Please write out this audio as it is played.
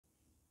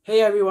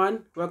Hey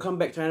everyone, welcome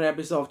back to another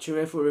episode of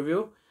Children Food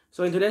Review.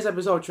 So in today's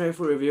episode of Children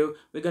Food Review,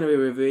 we're going to be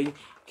reviewing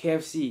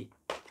KFC.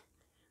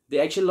 They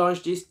actually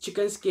launched this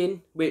chicken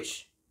skin,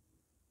 which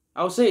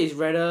I would say is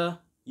rather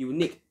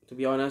unique, to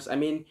be honest. I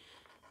mean,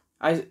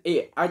 I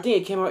think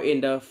it came out in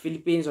the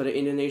Philippines or the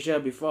Indonesia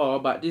before,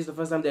 but this is the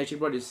first time they actually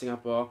brought it to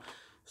Singapore.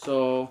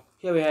 So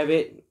here we have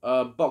it,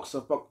 a box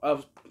of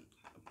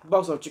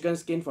chicken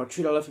skin for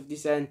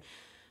 $3.50,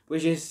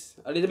 which is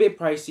a little bit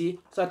pricey.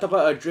 So I top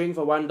up a drink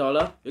for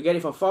 $1, you get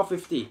it for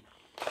 $4.50.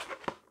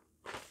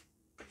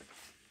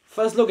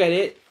 First look at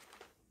it,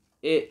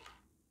 it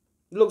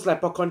looks like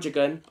popcorn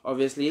chicken,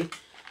 obviously,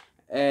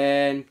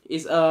 and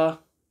it's it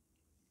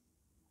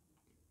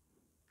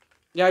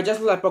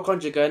just looks like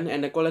popcorn chicken,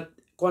 and the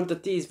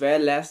quantity is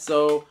very less.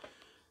 So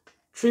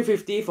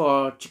 $3.50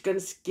 for chicken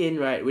skin,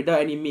 right,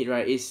 without any meat,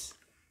 right, is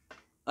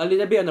a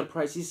little bit on the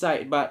pricey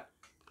side, but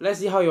let's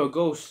see how it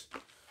goes.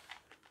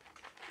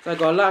 So I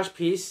got a large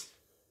piece.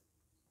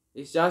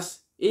 It's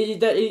just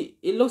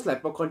it looks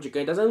like popcorn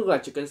chicken. It doesn't look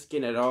like chicken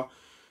skin at all.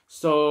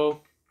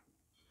 So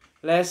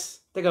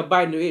let's take a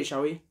bite into it,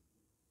 shall we?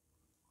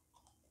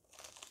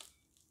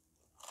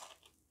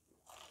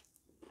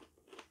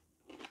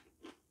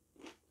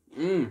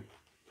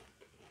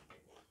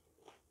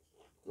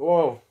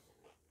 Whoa.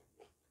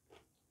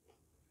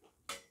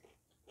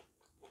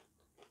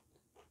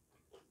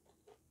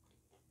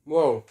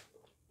 Whoa.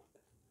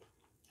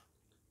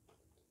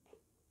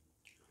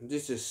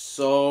 This is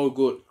so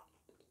good.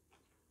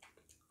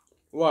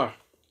 Wow.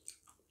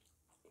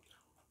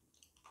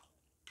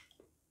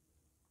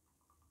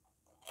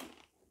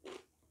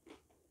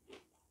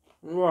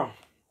 Wow.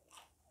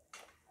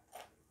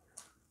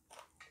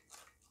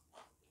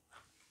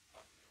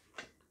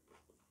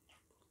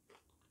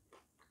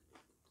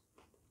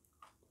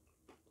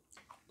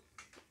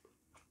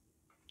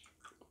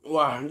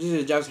 Wow, this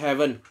is just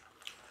heaven.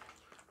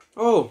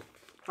 Oh,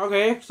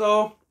 okay,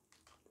 so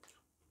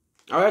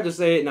I have to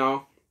say it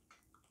now.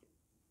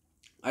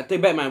 I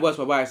take back my words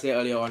for what I said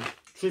earlier on.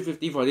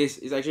 $3.50 for this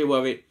is actually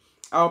worth it.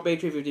 I'll pay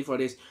 $3.50 for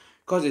this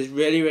because it's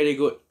really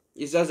good.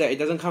 It's just that it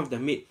doesn't come with the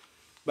meat,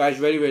 but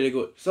it's really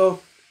good. So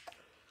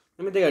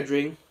let me take a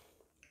drink.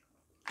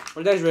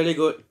 But that's really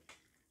good.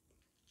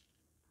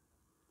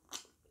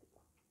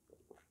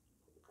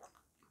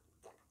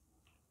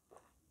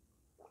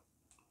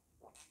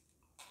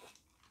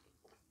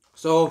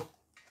 So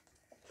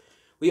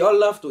we all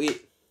love to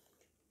eat.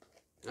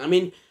 I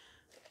mean,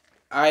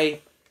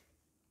 I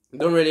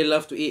don't really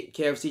love to eat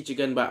KFC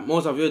chicken, but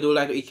most of you do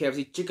like to eat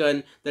KFC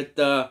chicken.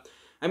 The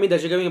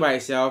chicken wing by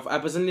itself, I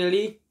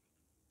personally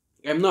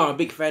am not a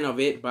big fan of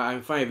it, but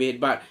I'm fine with it.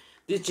 But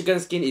this chicken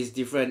skin is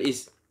different.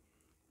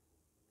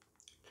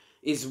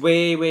 It's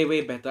way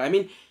better. I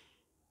mean,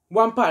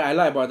 one part I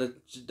like about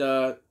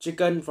the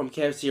chicken from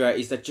KFC, right,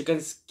 is the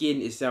chicken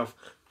skin itself.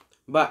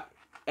 But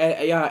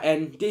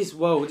and this,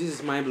 whoa, this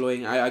is mind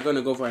blowing. I'm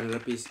gonna go for another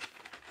piece.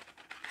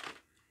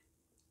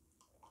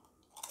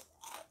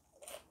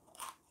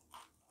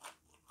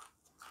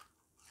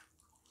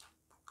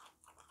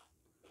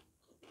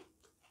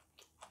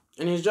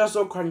 And it's just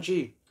so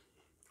crunchy.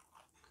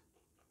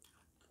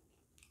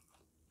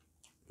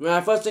 When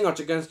I first think of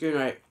chicken skin,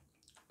 right,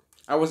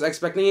 I was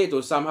expecting it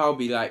to somehow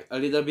be like a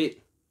little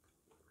bit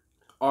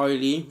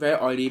oily,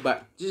 very oily,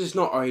 but this is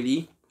not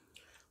oily.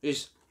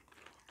 It's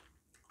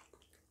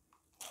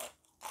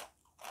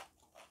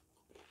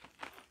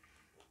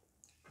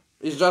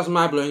just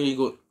mind-blowingly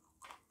good.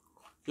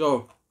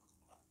 Yo.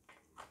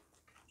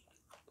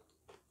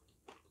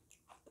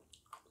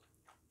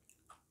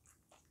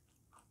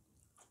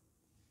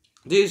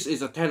 This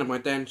is a 10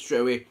 of 10 straight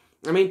away.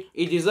 I mean,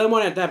 it deserves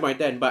more than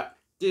 10 but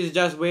this is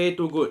just way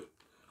too good.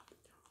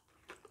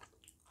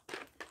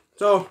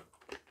 So,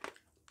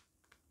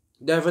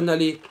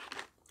 definitely,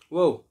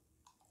 whoa.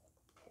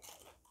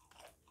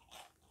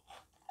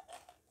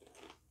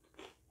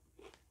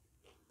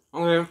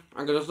 Okay,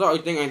 I'm gonna start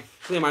eating and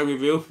say my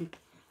review.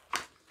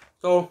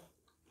 So,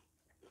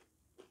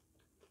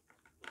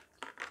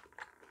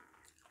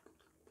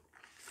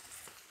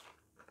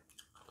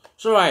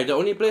 right, the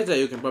only place that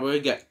you can probably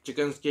get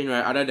chicken skin,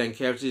 right, other than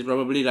KFC is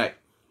probably like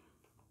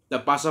the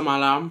Pasar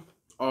Malam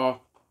or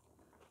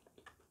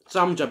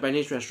some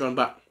Japanese restaurant,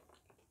 but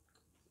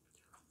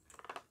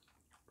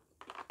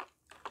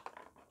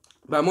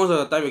most of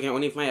the time you can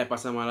only find at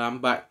Pasar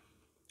Malam.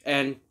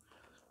 And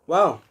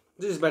wow,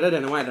 this is better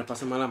than the one at the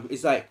Pasar Malam.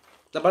 It's like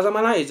the Pasar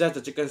Malam is just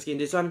the chicken skin.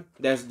 This one,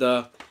 there's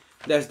the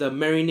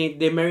marinade.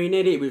 They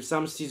marinate it with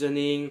some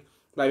seasoning,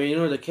 like, you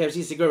know, the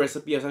KFC secret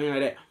recipe or something like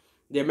that.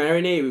 They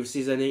marinate it with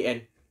seasoning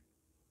and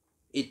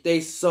it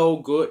tastes so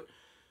good.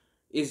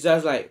 It's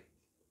just like,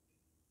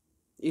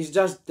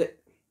 first,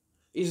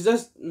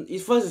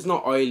 it's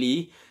not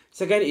oily.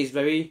 Second, it's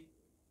very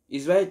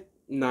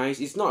nice.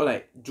 It's not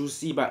like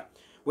juicy, but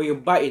when you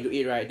bite into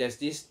it, right, there's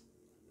this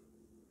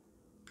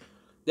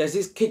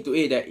kick to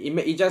it that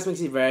it just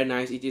makes it very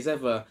nice. It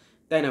deserves a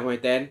 10 out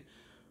of 10.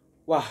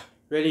 Wow,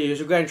 really, you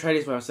should go and try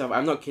this for yourself.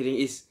 I'm not kidding.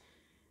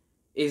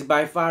 It's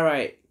by far,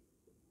 right,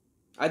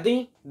 I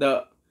think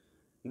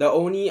The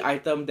only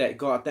item that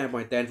got a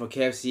 10/10 for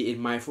KFC in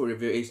my food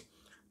review is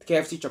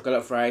KFC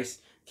chocolate fries,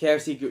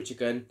 KFC grilled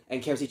chicken,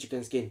 and KFC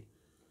chicken skin.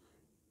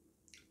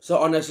 So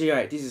honestly,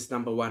 right, this is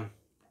number 1.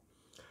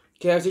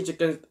 KFC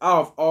chicken, out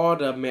of all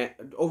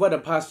over the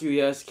past few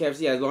years,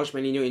 KFC has launched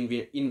many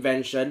new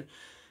invention.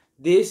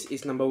 This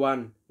is number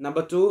 1.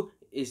 Number 2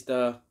 is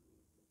the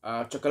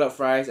chocolate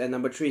fries, and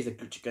number 3 is the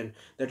grilled chicken.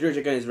 The grilled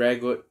chicken is very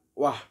good.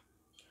 Wow.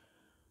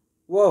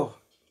 Whoa.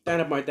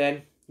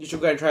 10/10. You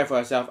should go and try it for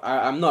yourself.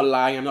 I'm not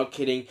lying, I'm not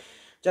kidding.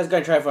 Just go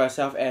and try it for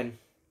yourself and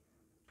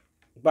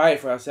buy it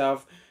for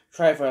yourself.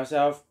 Try it for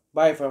yourself.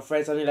 Buy it for your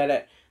friends, something like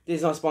that. This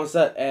is not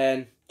sponsored,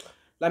 and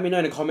let me know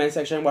in the comment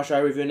section what should I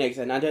review next.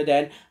 And until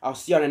then, I'll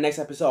see you on the next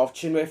episode of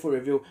Chinwei Food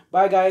Review.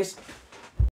 Bye guys!